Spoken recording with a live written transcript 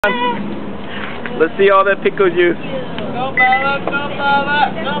Let's see all that pickle juice. Go Bubba, go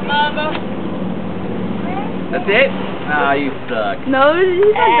Bubba, go Bubba. That's it? Ah, you suck. No, he's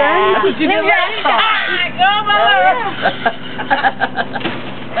not done. You did last time. Go Bubba.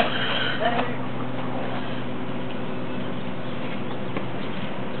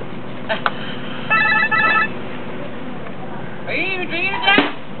 Are you even drinking it, Dad?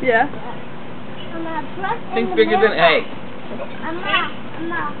 Yeah. Things bigger than hey. I'm not.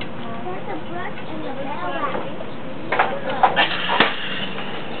 There's a brush in the bell.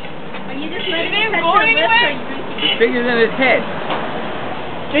 Are you just letting Is it it touch going your lips anywhere? or drinking It's bigger than his head. it?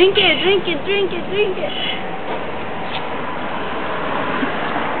 Drink it, drink it, drink it, drink it.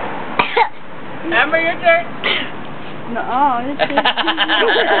 Amber, your turn. No, it's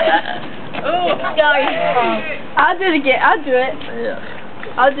Ooh. Sorry. I'll do it again. I'll do it. Yeah.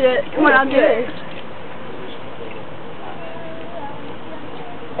 I'll do it. Come on, I'll do it.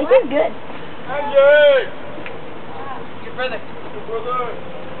 It is good. Your brother.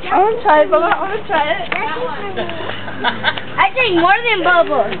 I want to try it, Bubba. I want to try it. I drink more than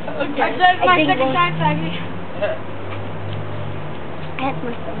Bubba. Okay. That's my drink second more. time, Faggy. That's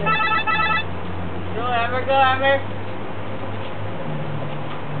my stomach. Go Amber, go Amber.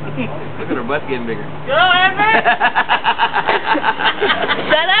 Look at her butt getting bigger. Go Amber.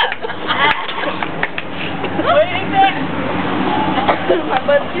 Shut up. What do you think? My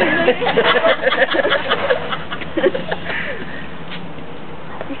butt's getting bigger.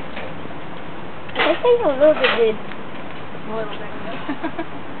 This thing's a little bit good.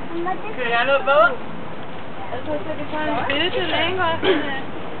 Could you handle it, Bubba? That's my second time. Finish it, man.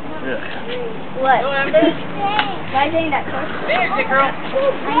 What? Go Amber. Why is that close? Finish it, girl. I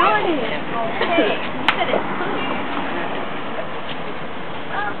know it is. Hey, you said it.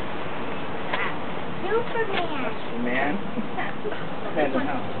 Superman. Man. Depends on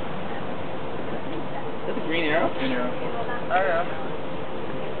how. That's a green arrow? Green arrow. I don't know.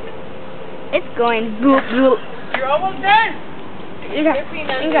 It's going boop boop. You're almost done. You got.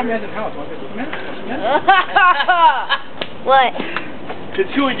 You got. What? To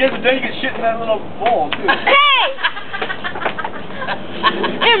chew it gets and then you can shit in that little bowl too. Hey!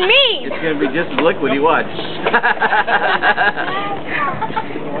 You're mean. It's gonna be just as liquidy, watch.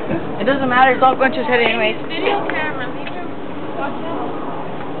 It doesn't matter. It's all going to his head anyways. Video camera. Leave him watch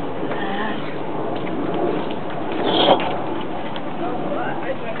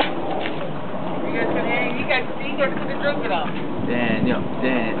You guys couldn't drink it all. Daniel.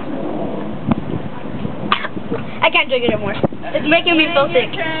 I can't drink it anymore. It's making me feel sick.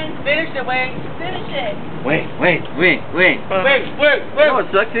 Finish it, Wayne. Finish it. Wait. Wait. You know what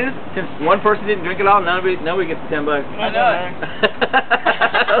sucks is, since one person didn't drink it all, nobody gets the $10. I know it.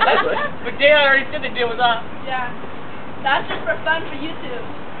 But Jay already said the deal was off. Yeah. That's just for fun for YouTube.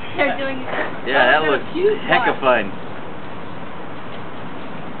 They're doing Yeah, that looks hecka fun.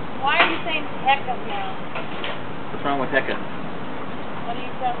 Why are you saying hecka now? What's wrong with hecka? What do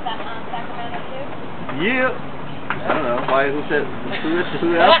you from Sacramento too? Yeah. I don't know. Why? Who said? Who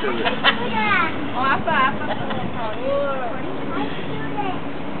else said it? Oh, apa.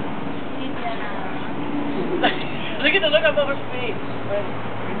 Look at the look up over face.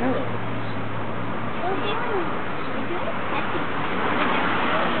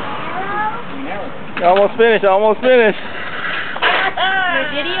 Almost finished. Your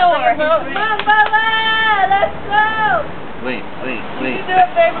video or his Come on, Bubba! Let's go! Wait. You do it,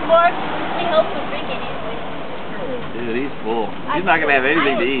 baby boy. He hopes to drink it anyway. Dude, he's full. He's not gonna have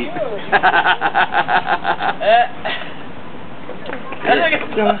anything to eat.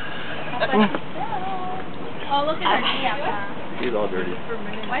 Oh, look at her knee up. He's all dirty.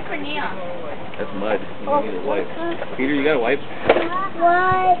 Wipe her knee off. That's mud. You need a wipe. Peter, you got a wipe?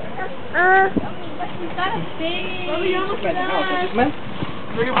 What? She's got a big... What are you looking at?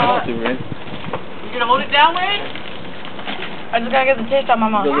 Bring it I on. don't see, man. You gonna hold it down, Wayne? I just gotta get the taste out my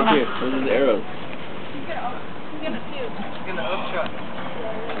mouth. Go look here. Those are the arrows. He's gonna upshot.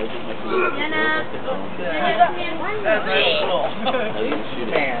 That's really cool.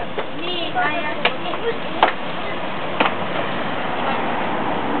 Man.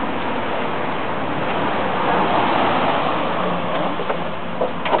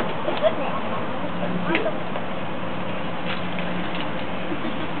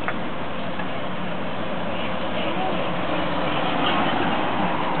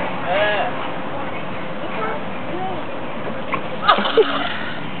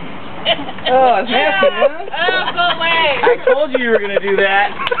 Oh, it's nasty, man. Oh, go away. I told you were going to do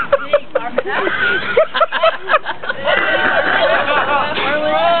that.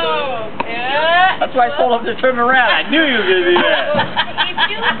 That's why I told him to turn around. I knew you were going to do that. If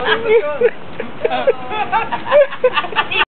you Put it in the gun.